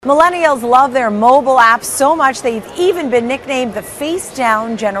Millennials love their mobile apps so much they've even been nicknamed the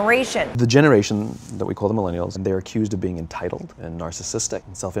face-down generation. The generation that we call the millennials, they're accused of being entitled and narcissistic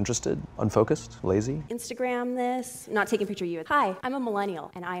and self-interested, unfocused, lazy. Instagram this, not taking a picture of you. Hi, I'm a millennial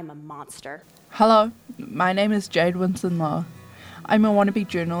and I am a monster. Hello, my name is Jade Winton-Lowe. I'm a wannabe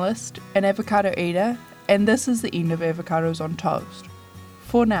journalist, an avocado eater, and this is the end of Avocados on Toast.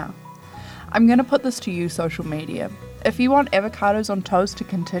 For now. I'm going to put this to you, social media. If you want Avocados on Toast to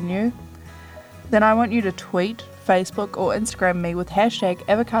continue, then I want you to tweet, Facebook or Instagram me with hashtag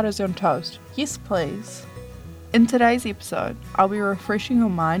Avocados on Toast. Yes, please. In today's episode, I'll be refreshing your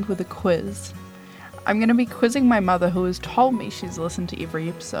mind with a quiz. I'm going to be quizzing my mother, who has told me she's listened to every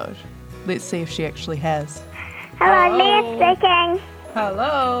episode. Let's see if she actually has. Hello, Mia speaking.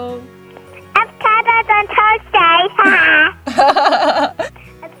 Hello. Avocados on Toast Day.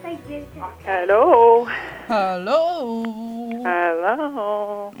 Hello. Hello.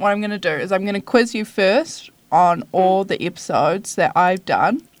 Hello. What I'm going to do is I'm going to quiz you first on all the episodes that I've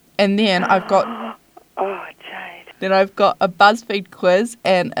done, and then I've got Jade. Then I've got a BuzzFeed quiz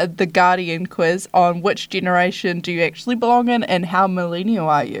and the Guardian quiz on which generation do you actually belong in and how millennial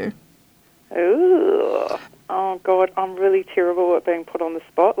are you. Ooh. Oh, God, I'm really terrible at being put on the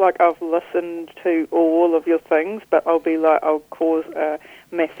spot. Like, I've listened to all of your things, but I'll cause a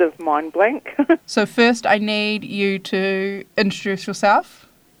massive mind blank. So first I need you to introduce yourself.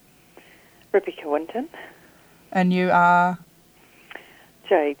 Rebecca Winton. And you are?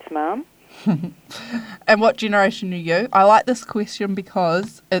 Jade's mum. And what generation are you? I like this question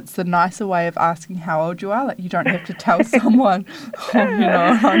because it's the nicer way of asking how old you are. Like, you don't have to tell someone,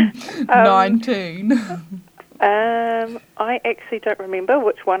 I'm 19. I actually don't remember.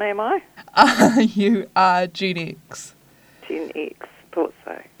 Which one am I? You are Gen X. Gen X. Thought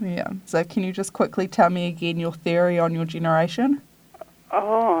so. Yeah. So can you just quickly tell me again your theory on your generation?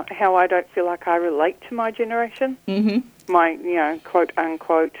 Oh, how I don't feel like I relate to my generation? Mm-hmm. My,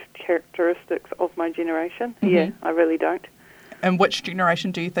 quote-unquote characteristics of my generation? Mm-hmm. Yeah, I really don't. And which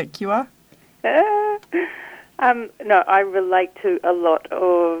generation do you think you are? No, I relate to a lot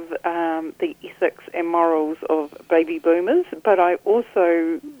of the ethics and morals of baby boomers, but I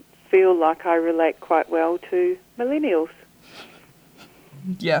also feel like I relate quite well to millennials.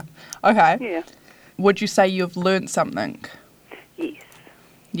 Yeah. Okay. Yeah. Would you say you've learnt something? Yes.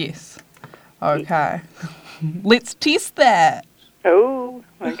 Yes. Okay. Let's test that. Oh,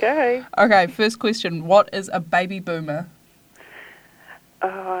 okay. Okay, first question. What is a baby boomer?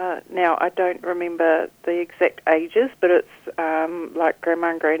 Now, I don't remember the exact ages, but it's like Grandma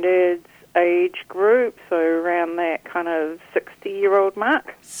and Granddad's age group, so around that kind of 60-year-old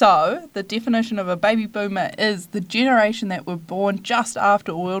mark. So, the definition of a baby boomer is the generation that were born just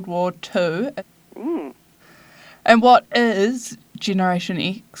after World War II. Mm. And what is Generation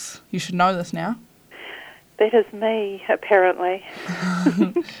X? You should know this now. That is me, apparently.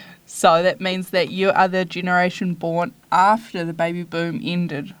 So that means that you are the generation born after the baby boom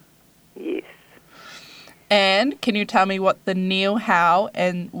ended. Yes. And can you tell me what the Neil Howe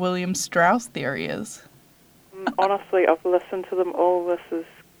and William Strauss theory is? Honestly, I've listened to them all. This is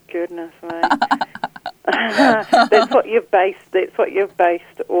goodness, mate. That's what you've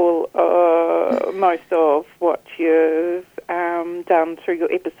based all most of what you've done through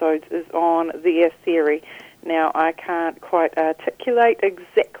your episodes is on their theory. Now, I can't quite articulate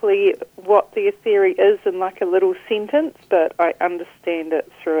exactly what their theory is in like a little sentence, but I understand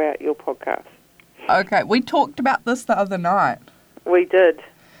it throughout your podcast. Okay, we talked about this the other night. We did.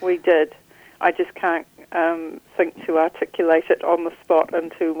 I just can't think to articulate it on the spot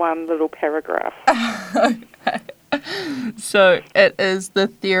into one little paragraph. Okay. So it is the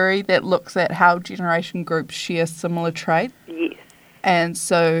theory that looks at how generation groups share similar traits. Yes. And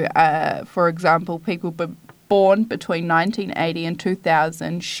so, for example, people born between 1980 and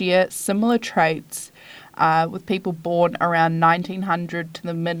 2000 share similar traits with people born around 1900 to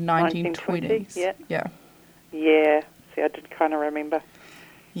the mid-1920s. Yeah. Yeah. See, I did kind of remember.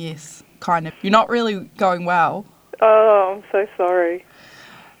 Yes, kind of. You're not really going well. Oh, I'm so sorry.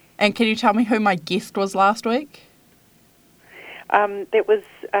 And can you tell me who my guest was last week? That was,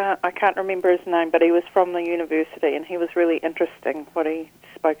 I can't remember his name, but he was from the university, and he was really interesting what he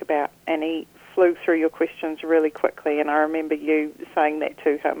spoke about, and he flew through your questions really quickly, and I remember you saying that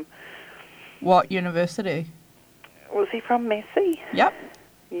to him. What university? Was he from Massey? Yep.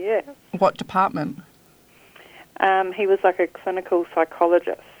 Yeah. What department? He was like a clinical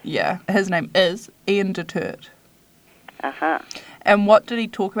psychologist. Yeah, his name is Ian Detert. Uh-huh. And what did he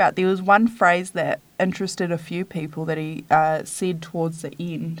talk about? There was one phrase that interested a few people that he said towards the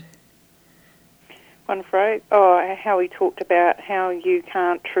end. One phrase. Oh, how he talked about how you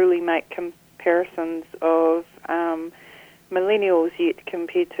can't truly make comparisons of millennials yet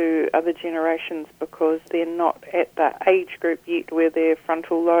compared to other generations because they're not at the age group yet where their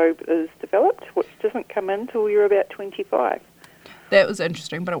frontal lobe is developed, which doesn't come in till you're about 25. That was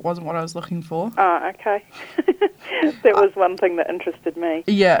interesting, but it wasn't what I was looking for. Oh, okay. That was one thing that interested me.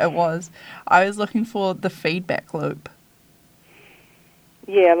 Yeah, it was. I was looking for the feedback loop.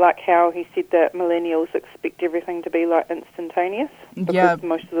 Yeah, like how he said that millennials expect everything to be like instantaneous because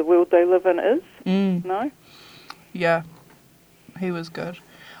most of the world they live in is. No? Yeah, he was good.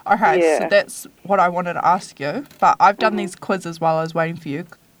 Okay, so that's what I wanted to ask you, but I've done these quizzes while I was waiting for you.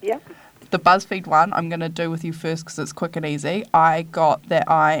 Yeah. The BuzzFeed one I'm going to do with you first because it's quick and easy. I got that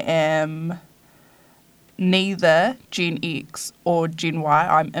I am neither Gen X or Gen Y.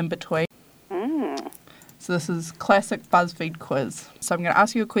 I'm in between. So this is classic BuzzFeed quiz. So I'm going to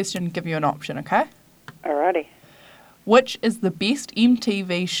ask you a question and give you an option, okay? Alrighty. Which is the best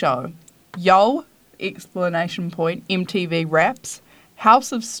MTV show? Yo! Explanation point. MTV Raps,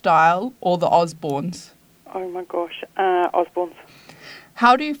 House of Style, or The Osbournes? Oh my gosh. Osbournes.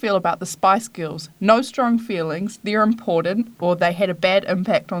 How do you feel about the Spice Girls? No strong feelings, they're important, or they had a bad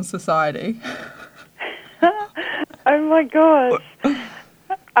impact on society? Oh my gosh.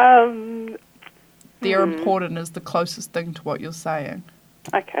 They're important is the closest thing to what you're saying.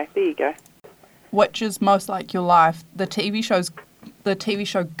 Okay, there you go. Which is most like your life? The TV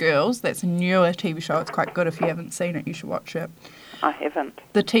show Girls, that's a newer TV show. It's quite good. If you haven't seen it, you should watch it. I haven't.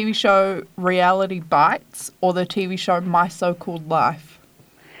 The TV show Reality Bites or the TV show My So-Called Life?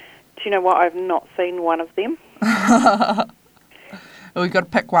 Do you know what? I've not seen one of them. Well, we've got to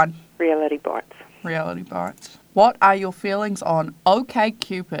pick one. Reality Bites. Reality Bites. What are your feelings on OK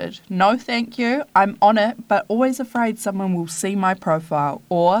Cupid? No thank you, I'm on it, but always afraid someone will see my profile.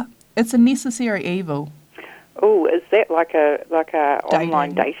 Or it's a necessary evil. Oh, is that like a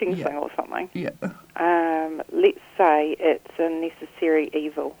online dating Yeah. thing or something? Yeah. Let's say it's a necessary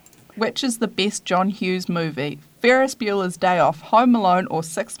evil. Which is the best John Hughes movie? Ferris Bueller's Day Off, Home Alone, or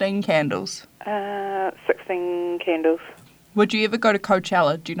 16 Candles? 16 Candles. Would you ever go to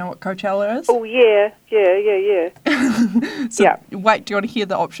Coachella? Do you know what Coachella is? Oh, yeah. So, yeah. Wait, do you want to hear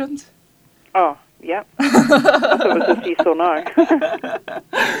the options? Oh, yeah. I thought it was just yes or no.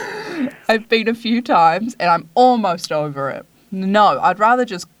 I've been a few times and I'm almost over it. No, I'd rather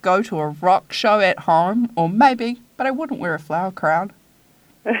just go to a rock show at home, or maybe, but I wouldn't wear a flower crown.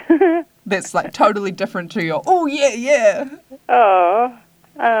 That's like totally different to your, oh yeah. Oh,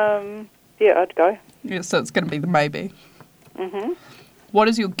 yeah, I'd go. Yeah, so it's going to be the maybe. Mm-hmm. What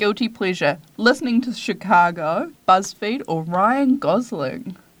is your guilty pleasure? Listening to Chicago, BuzzFeed, or Ryan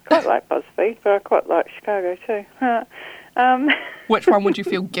Gosling? Quite like BuzzFeed, but I quite like Chicago too. Which one would you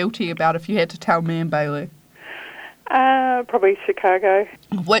feel guilty about if you had to tell me and Bailey? Probably Chicago.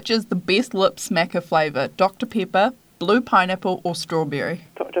 Which is the best lip smacker flavour? Dr. Pepper, blue pineapple, or strawberry?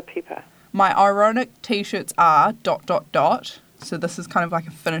 Dr. Pepper. My ironic t-shirts are ... So this is kind of like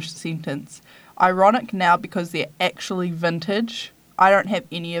a finished sentence. Ironic now because they're actually vintage. I don't have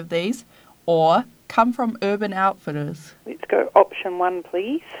any of these. Or come from Urban Outfitters. Let's go option 1,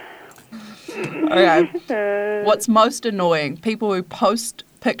 please. Okay. What's most annoying? People who post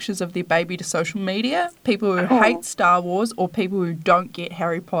pictures of their baby to social media, people who hate Star Wars, or people who don't get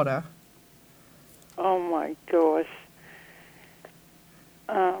Harry Potter? Oh my gosh.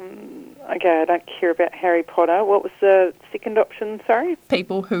 Okay, I don't care about Harry Potter. What was the second option, sorry?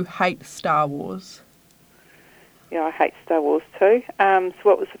 People who hate Star Wars. Yeah, I hate Star Wars too. So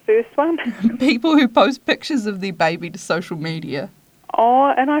what was the first one? People who post pictures of their baby to social media.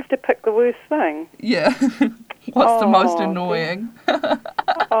 Oh, and I have to pick the worst thing. Yeah. What's the most annoying?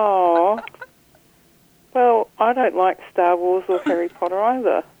 Oh. Well, I don't like Star Wars or Harry Potter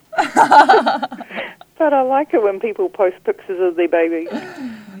either. But I like it when people post pictures of their babies.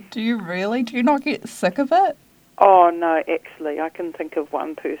 Do you really? Do you not get sick of it? Oh, no, actually, I can think of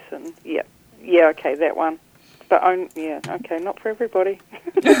one person. Yeah, okay, that one. But, okay, not for everybody.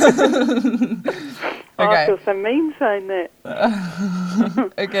 I feel so mean saying that.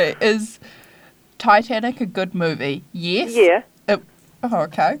 Okay, is Titanic a good movie? Yes. Yeah.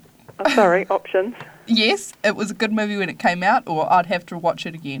 Okay. Sorry, options. Yes, it was a good movie when it came out, or I'd have to watch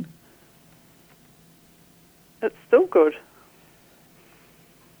it again. It's still good.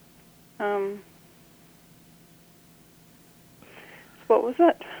 What was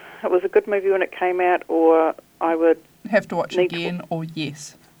it? It was a good movie when it came out, or I would... Have to watch it again, or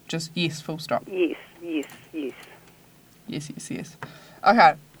yes? Just yes, full stop. Yes. Yes.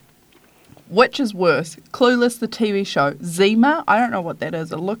 Okay. Which is worse? Clueless, the TV show. Zima, I don't know what that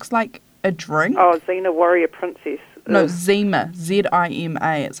is. It looks like A drink? Oh, Xena Warrior Princess. No, Ugh. Zima.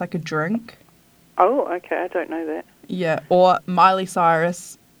 Z-I-M-A. It's like a drink. Oh, okay, I don't know that. Yeah, or Miley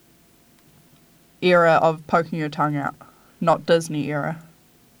Cyrus era of poking your tongue out. Not Disney era.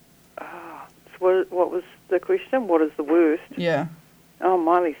 So what was the question? What is the worst? Yeah. Oh,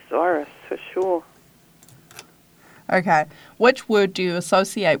 Miley Cyrus, for sure. Okay. Which word do you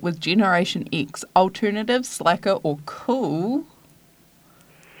associate with Generation X? Alternative, slacker, or cool?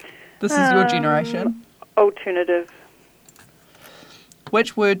 This is your generation. Alternative.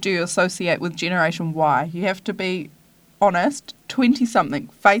 Which word do you associate with Generation Y? You have to be honest. 20-something.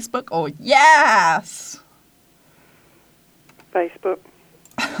 Facebook or yes? Facebook.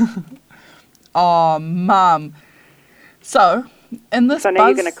 Oh, Mum. So, in this So now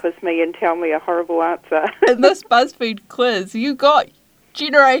you're going to quiz me and tell me a horrible answer. in this BuzzFeed quiz, you got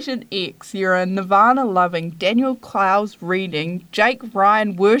Generation X. You're a Nirvana-loving, Daniel Clowes-reading, Jake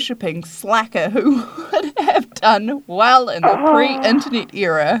Ryan worshipping slacker who would have done well in the pre-internet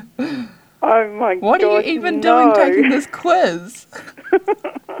era. Oh my god! What are you even doing taking this quiz?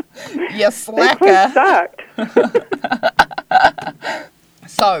 You slacker. That sucked.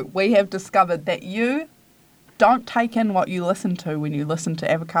 So, we have discovered that you don't take in what you listen to when you listen to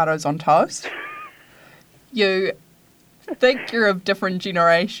Avocados on Toast. You think you're of different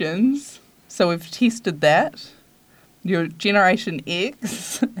generations, so we've tested that. You're Generation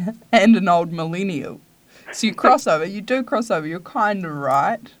X and an old millennial. So you cross over. You do cross over. You're kind of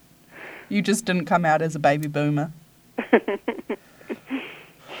right. You just didn't come out as a baby boomer.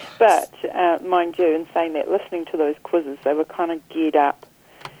 But, mind you, in saying that, listening to those quizzes, they were kind of geared up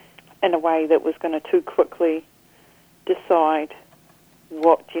in a way that was going to too quickly decide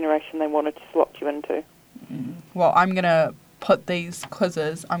what generation they wanted to slot you into. Well, I'm going to put these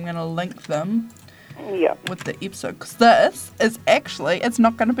quizzes, I'm going to link them Yeah. with the episode. Because this is actually, it's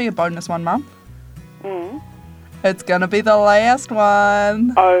not going to be a bonus one, Mum. It's going to be the last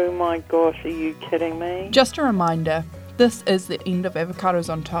one. Oh my gosh, are you kidding me? Just a reminder, this is the end of Avocados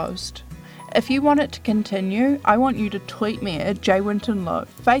on Toast. If you want it to continue, I want you to tweet me at Jade Winton-Lowe,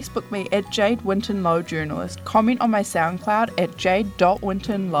 Facebook me at Jade Winton-Lowe Journalist, comment on my SoundCloud at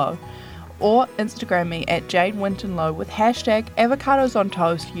Jade.Winton-Lowe, or Instagram me at Jade Winton-Lowe with hashtag Avocados on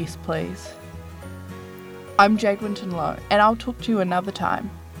Toast, yes please. I'm Jade Winton-Lowe, and I'll talk to you another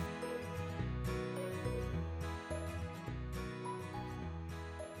time.